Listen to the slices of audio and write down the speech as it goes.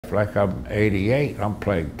like I'm 88. I'm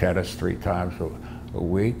playing tennis 3 times a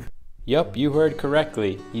week. Yup, you heard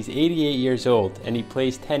correctly. He's 88 years old and he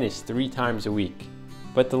plays tennis 3 times a week.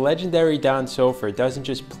 But the legendary Don Soffer doesn't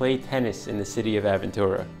just play tennis in the city of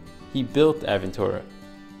Aventura. He built Aventura.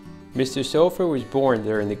 Mr. Soffer was born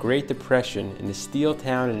during the Great Depression in the steel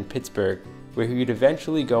town in Pittsburgh, where he would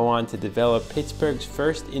eventually go on to develop Pittsburgh's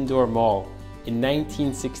first indoor mall in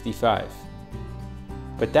 1965.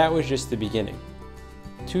 But that was just the beginning.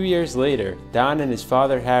 2 years later, Don and his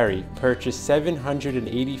father Harry purchased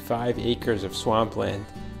 785 acres of swampland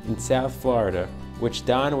in South Florida, which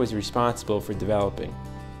Don was responsible for developing.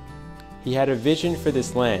 He had a vision for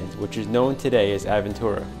this land, which is known today as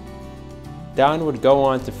Aventura. Don would go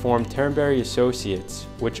on to form Turnberry Associates,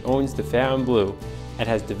 which owns the Fontainebleau and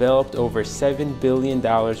has developed over $7 billion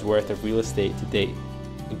worth of real estate to date,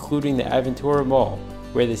 including the Aventura Mall,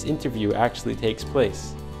 where this interview actually takes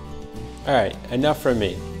place. Alright, enough from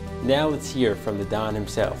me. Now let's hear from the Don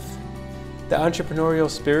himself. The entrepreneurial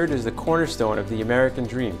spirit is the cornerstone of the American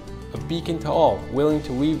dream, a beacon to all willing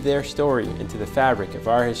to weave their story into the fabric of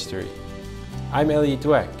our history. I'm Elliot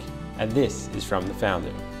Dweck, and this is From the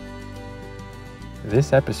Founder.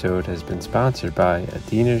 This episode has been sponsored by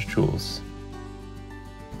Adina's Jewels.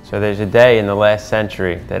 So there's a day in the last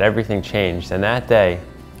century that everything changed, and that day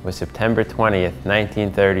was September 20th,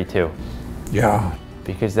 1932. Yeah.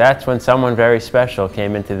 Because that's when someone very special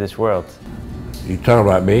came into this world. You talking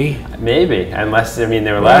about me? Maybe, unless, I mean,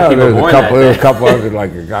 there were a lot of people born that day. There were a couple others,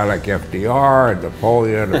 like a guy like FDR and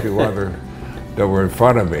Napoleon, a few other that were in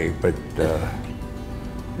front of me, but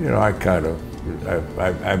you know, I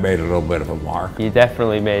made a little bit of a mark. You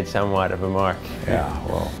definitely made somewhat of a mark. Yeah,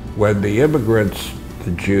 well, when the immigrants,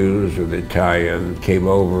 the Jews or the Italians, came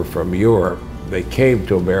over from Europe, they came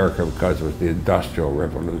to America because it was the Industrial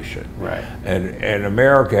Revolution. Right. And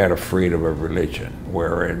America had a freedom of religion,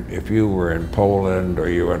 wherein if you were in Poland or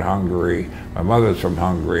you were in Hungary, my mother's from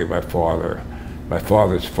Hungary, my grandfather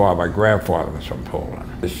was from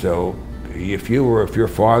Poland. So if your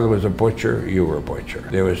father was a butcher, you were a butcher.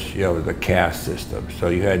 There was, you know, the caste system, so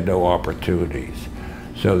you had no opportunities.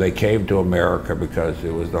 So they came to America because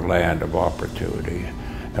it was the land of opportunity.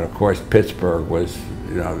 And of course, Pittsburgh was,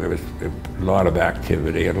 you know, there was a lot of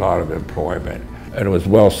activity, a lot of employment. And it was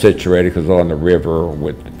well situated because on the river,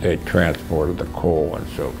 they transported the coal and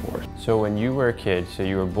so forth. So when you were a kid, so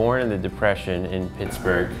you were born in the Depression in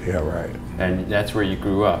Pittsburgh. Yeah, right. And that's where you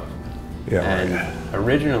grew up. Yeah, and right.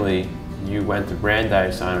 Originally, you went to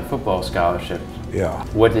Brandeis on a football scholarship. Yeah.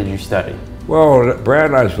 What did you study? Well,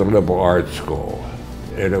 Brandeis was a liberal arts school.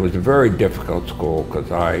 And it was a very difficult school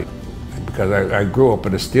because I grew up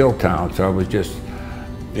in a steel town, so I was just,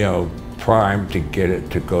 you know, primed to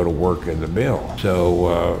go to work in the mill. So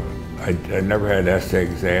I never had an essay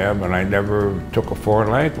exam, and I never took a foreign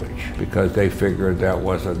language because they figured that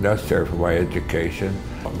wasn't necessary for my education.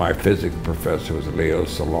 My physics professor was Leo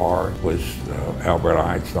Szilard, was Albert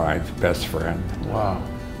Einstein's best friend. Wow.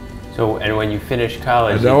 So, and when you finished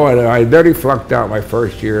college? No, I nearly flunked out my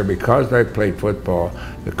first year because I played football.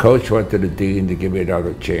 The coach went to the dean to give me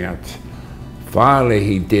another chance. Finally,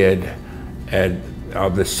 he did, and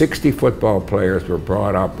of the 60 football players were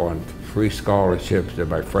brought up on free scholarships in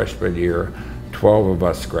my freshman year, 12 of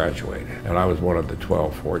us graduated, and I was one of the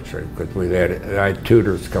 12, fortunately, because I had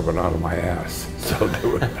tutors coming out of my ass. So,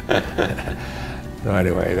 so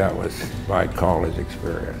anyway, that was my college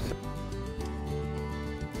experience.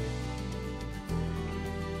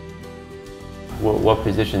 What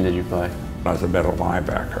position did you play? I was a middle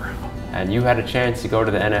linebacker. And you had a chance to go to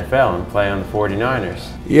the NFL and play on the 49ers.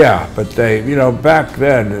 Yeah, but they, you know, back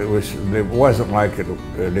then it wasn't like it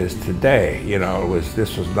is today. You know,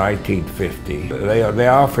 this was 1950. They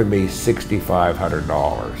offered me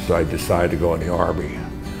 $6,500, so I decided to go in the Army,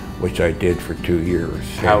 which I did for 2 years.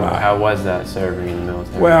 How was that, serving in the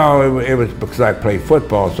military? Well, it was because I played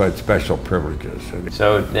football, so I had special privileges.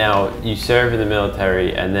 So now you serve in the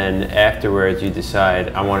military, and then afterwards you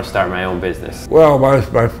decide, I want to start my own business. Well, my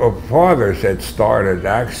father had started,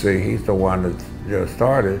 actually, he's the one that, you know,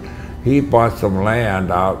 started. He bought some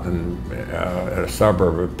land out in a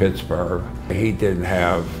suburb of Pittsburgh. He didn't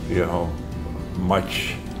have, you know,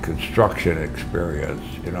 much construction experience,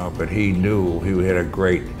 you know, but he knew, he had a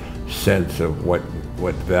great sense of what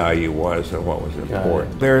value was and what was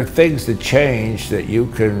important. There are things that change that you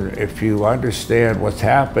can, if you understand what's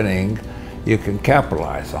happening, you can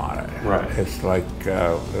capitalize on it. Right. It's like,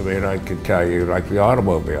 I mean, I could tell you, like the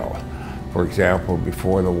automobile. For example,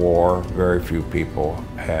 before the war, very few people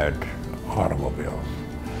had automobiles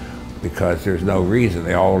because there's no reason.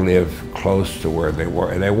 They all lived close to where they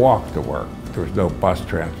were, and they walked to work. There was no bus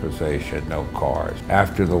transportation, no cars.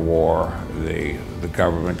 After the war, the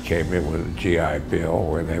government came in with a GI Bill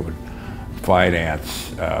where they would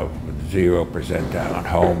finance 0% down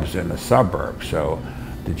homes in the suburbs. So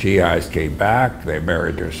the GIs came back, they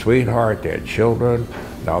married their sweetheart, they had children,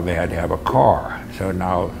 now they had to have a car. So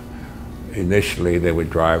now, initially they would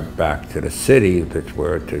drive back to the city to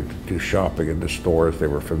do shopping in the stores they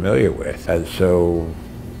were familiar with. And so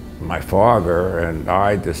my father and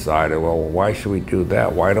I decided, well, why should we do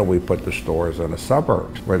that? Why don't we put the stores in the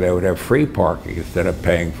suburbs where they would have free parking instead of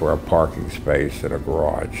paying for a parking space in a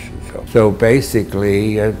garage? So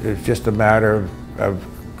basically, it's just a matter of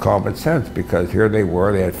common sense, because here they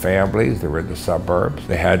were, they had families, they were in the suburbs,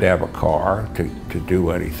 they had to have a car to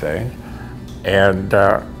do anything. And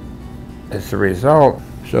as a result,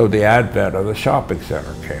 so the advent of the shopping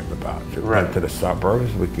center came about. So we went to the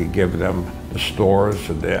suburbs, we could give them the stores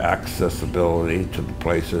and the accessibility to the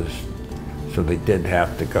places so they didn't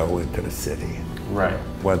have to go into the city. Right.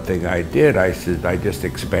 One thing I did, I said, I just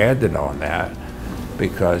expanded on that,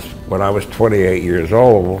 because when I was 28 years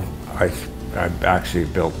old, I actually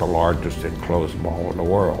built the largest enclosed mall in the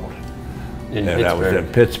world. And that was in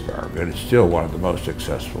Pittsburgh, and it's still one of the most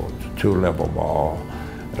successful. It's a 2-level mall.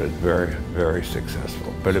 It was very, very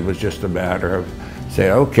successful. But it was just a matter of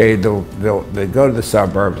saying, okay, they go to the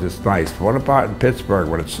suburbs, it's nice. What about in Pittsburgh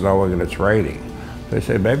when it's snowing and it's raining? They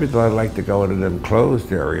say, maybe they'd like to go in an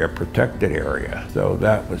enclosed area, a protected area. So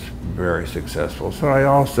that was very successful. So I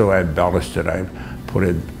also embellished it. I put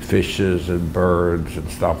in fishes and birds and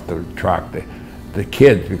stuff to attract the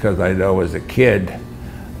kids, because I know as a kid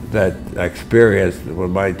that experience,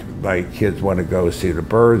 when my kids want to go see the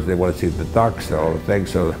birds, they want to see the ducks, all the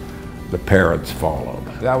things, so the parents followed.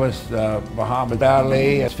 That was Muhammad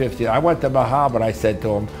Ali at 50. I went to Muhammad, I said to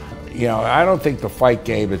him, you know, I don't think the fight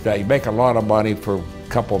game is that. You make a lot of money for a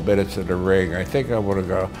couple of minutes in the ring. I think I want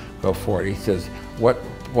to go for it. He says, what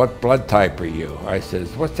blood type are you? I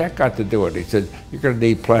says, what's that got to do with it? He says, you're going to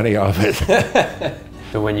need plenty of it.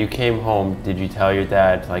 So when you came home, did you tell your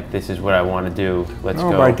dad, like, this is what I want to do, let's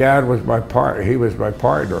go? No, my dad was my partner. He was my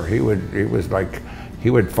partner. He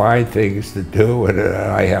would find things to do, and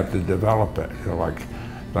I have to develop it. You know,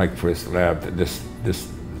 like for this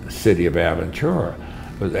city of Aventura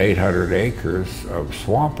was 800 acres of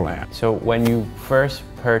swampland. So when you first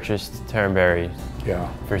purchased Turnberry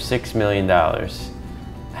for $6 million,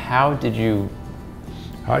 how'd you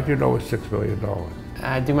know it's $6 million?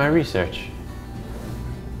 I do my research.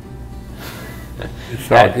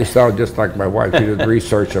 You sound just like my wife. She did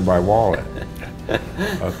research in my wallet.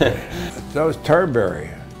 Okay. That was Turnberry.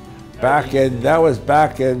 That was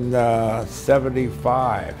back in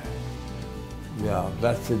 75. Yeah,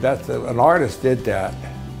 an artist did that.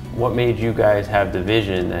 What made you guys have the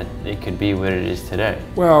vision that it could be what it is today?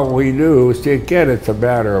 Well, we knew, see, again, it's a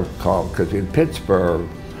matter of call, because in Pittsburgh,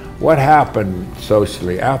 what happened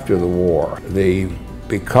socially after the war,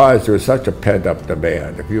 because there was such a pent-up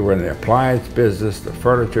demand. If you were in the appliance business, the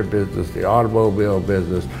furniture business, the automobile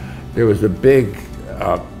business, there was a big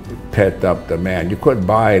pent-up demand. You couldn't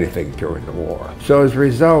buy anything during the war. So as a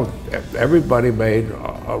result, everybody made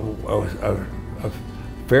a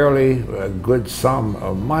fairly good sum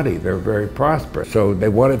of money. They were very prosperous. So they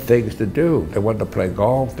wanted things to do. They wanted to play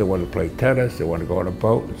golf, they wanted to play tennis, they wanted to go on a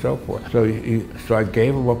boat and so forth. So I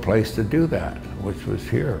gave them a place to do that, which was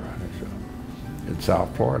here in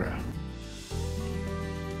South Florida.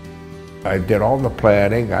 I did all the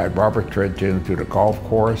planning. I had Robert Trentine do the golf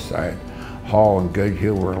course. I had Hall and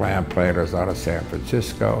Goodhue were land planners out of San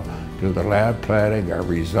Francisco, do the land planning. I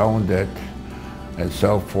rezoned it and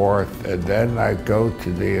so forth. And then I go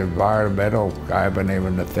to the environmental guy by the name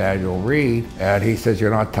of Nathaniel Reed, and he says,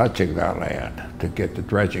 you're not touching that land to get the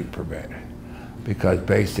dredging permit. Because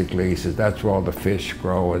basically, he says, that's where all the fish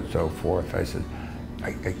grow and so forth. I said,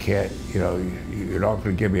 I can't, you're not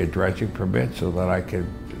going to give me a dredging permit so that I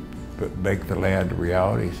can make the land a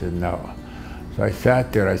reality? He said, no. So I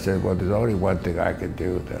sat there and I said, well, there's only one thing I can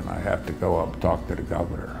do, then I have to go up and talk to the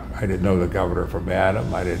governor. I didn't know the governor from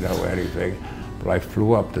Adam, I didn't know anything, but I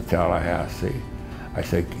flew up to Tallahassee. I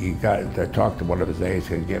said, I talked to one of his aides,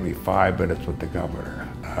 can you give me 5 minutes with the governor?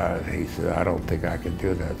 He said, I don't think I can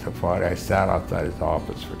do that. So finally, I sat outside his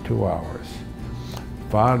office for 2 hours.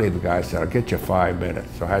 Finally, the guy said, I'll get you 5 minutes.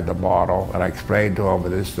 So I had the model, and I explained to him,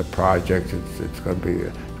 this is the project, it's going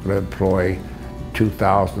to employ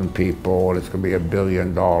 2,000 people, and it's going to be $1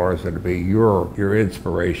 billion, and it'll be your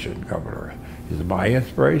inspiration, Governor. He said, my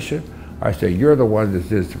inspiration? I said, you're the one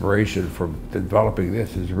that's inspiration from developing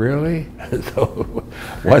this. Is really? So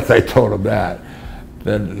once I told him that,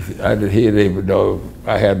 Then he didn't even know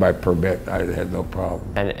I had my permit. I had no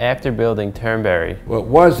problem. And after building Turnberry, Well, it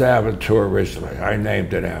was Aventura originally. I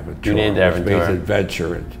named it Aventura. You named it Aventura. Which means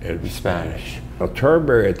adventure in Spanish. Well,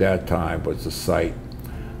 Turnberry at that time was the site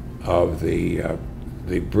of the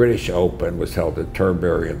British Open was held at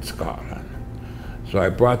Turnberry in Scotland. So I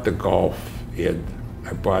brought the golf in,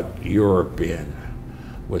 I brought Europe in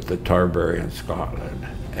with the Turnberry in Scotland.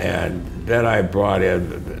 And then I brought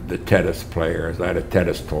in the tennis players. I had a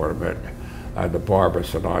tennis tournament. I had the Barbara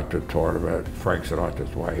Sinatra tournament, Frank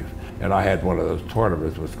Sinatra's wife. And I had one of those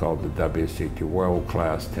tournaments, was called the WCT, World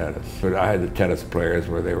Class Tennis. But I had the tennis players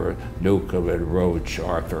where they were Newcomb and Roach,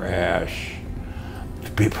 Arthur Ashe,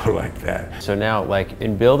 people like that. so now, like,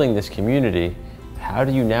 in building this community, how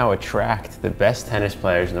do you now attract the best tennis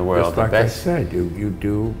players in the world? Just like the best... I said, you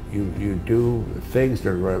do things that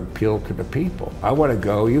are going to appeal to the people. I want to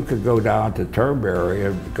go. You could go down to Turnberry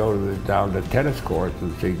and go to down to tennis courts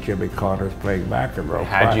and see Jimmy Connors playing McEnroe.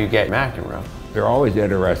 How'd you get McEnroe? They're always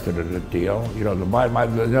interested in the deal. You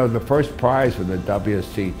know, the first prize for the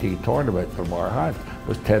WCT tournament for Mar Hunt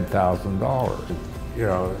was $10,000. You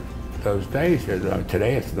know, those days,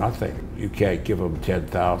 today it's nothing. You can't give them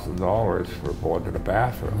 $10,000 for going to the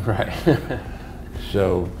bathroom. Right.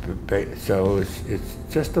 So it's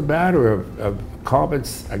just a matter of common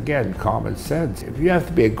sense. If you have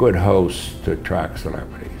to be a good host to attract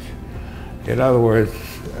celebrities. In other words,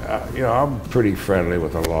 you know, I'm pretty friendly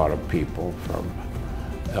with a lot of people from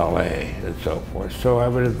LA and so forth. So I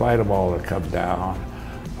would invite them all to come down.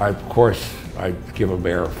 Of course, I'd give them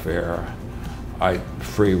airfare.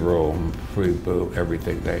 Free room, free booth,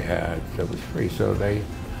 everything they had, that was free. So they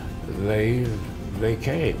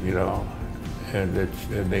came, you know, and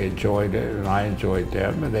they enjoyed it, and I enjoyed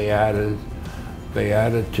them, and they added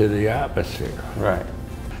to the atmosphere. Right.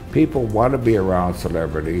 People want to be around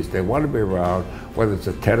celebrities. They want to be around, whether it's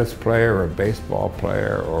a tennis player or a baseball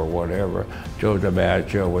player or whatever. Joe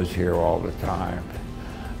DiMaggio was here all the time.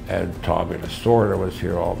 And Tommy Lasorda was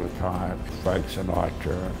here all the time. Frank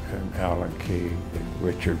Sinatra and Alan Key, and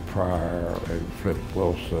Richard Pryor and Flip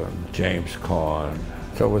Wilson, James Caan.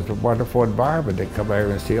 So it was a wonderful environment. They come here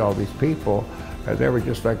and see all these people, and they were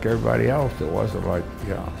just like everybody else. It wasn't like,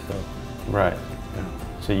 you know, so. Right. Yeah.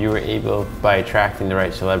 So you were able, by attracting the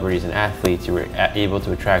right celebrities and athletes, you were able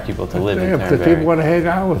to attract people to live in Turnberry. Because people want to hang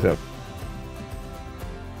out with them.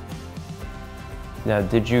 Now,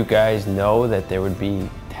 did you guys know that there would be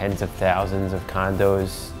tens of thousands of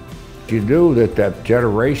condos? You knew that that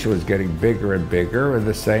generation was getting bigger and bigger, and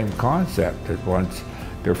the same concept. That once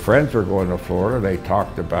their friends were going to Florida, they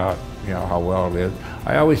talked about, you know, how well it is.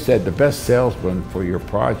 I always said the best salesman for your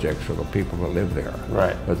projects are the people that live there.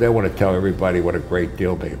 Right. Because they want to tell everybody what a great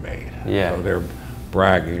deal they made. Yeah. So they're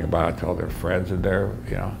bragging about it to all their friends, and they're,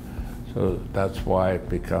 you know, so that's why it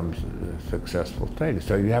becomes a successful thing.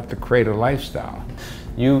 So you have to create a lifestyle.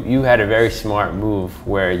 You had a very smart move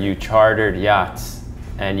where you chartered yachts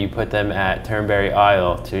and you put them at Turnberry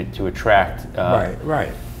Isle to attract.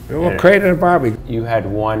 Right. Well, create an environment. You had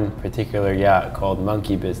one particular yacht called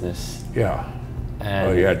Monkey Business. Yeah. And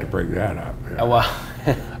Oh, you had to bring that up. Yeah. Well,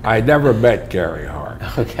 I never met Gary Hart.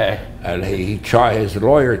 okay. And his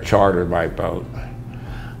lawyer chartered my boat.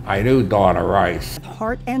 I knew Donna Rice.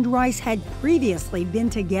 Hart and Rice had previously been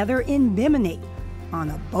together in Bimini on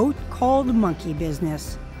a boat called Monkey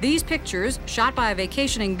Business. These pictures, shot by a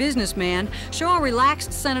vacationing businessman, show a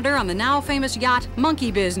relaxed senator on the now famous yacht Monkey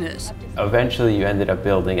Business. Eventually you ended up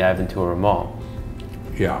building Aventura Mall.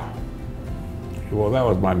 Yeah. Well, that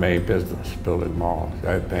was my main business, building malls.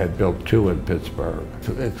 I had built 2 in Pittsburgh.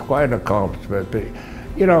 It's quite an accomplishment. But,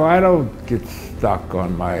 you know, I don't get stuck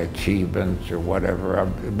on my achievements or whatever.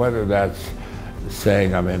 Whether that's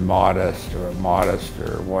saying I'm immodest or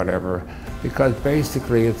whatever. Because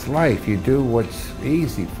basically it's life. You do what's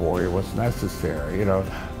easy for you, what's necessary. You know,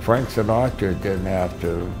 Frank Sinatra didn't have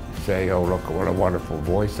to say, oh, look what a wonderful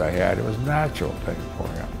voice I had. It was a natural thing for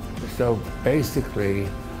him. So basically,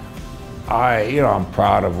 I'm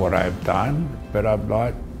proud of what I've done, but I'm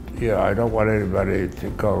not, I don't want anybody to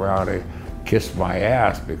go around and kiss my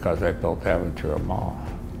ass because I built Aventura Mall.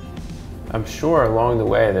 I'm sure along the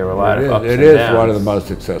way there were a lot of ups and downs. It is one of the most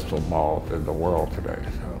successful malls in the world today.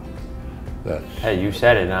 So that's. Hey, you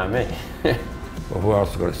said it, not me. Well, who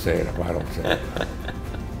else is going to say it if I don't say it?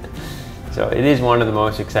 So it is one of the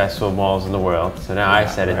most successful malls in the world. So now I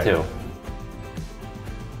said it too.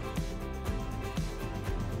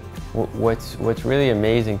 What's really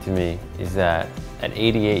amazing to me is that at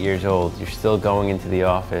 88 years old, you're still going into the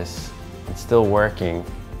office and still working.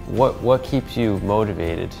 What keeps you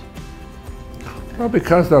motivated? Well,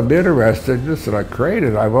 because I'm interested in this and I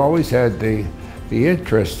created, I've always had the the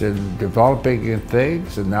interest in developing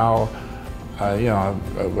things. And now, you know,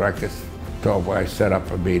 like I set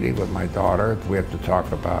up a meeting with my daughter. We have to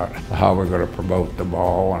talk about how we're going to promote the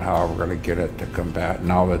mall and how we're going to get it to combat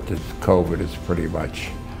now that this COVID is pretty much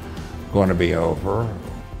going to be over.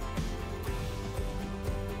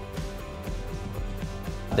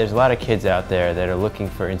 There's a lot of kids out there that are looking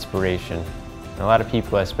for inspiration. And a lot of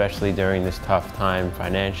people, especially during this tough time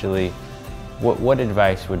financially, what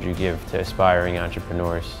advice would you give to aspiring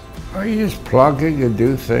entrepreneurs? Well, you just plug in and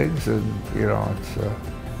do things, and you know,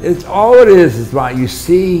 it's all it is about you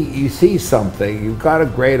see something, you've got a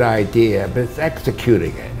great idea, but it's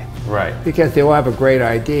executing it. Right. Because they'll have a great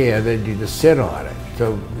idea, and then you just sit on it.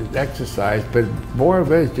 So it's exercise, but more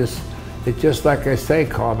of it is just like I say,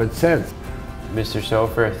 common sense. Mr.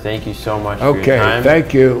 Soffer, thank you so much for your time. Okay,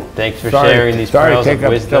 thank you. Thanks for sharing these pearls of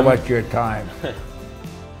wisdom. Sorry to take up so much of your time.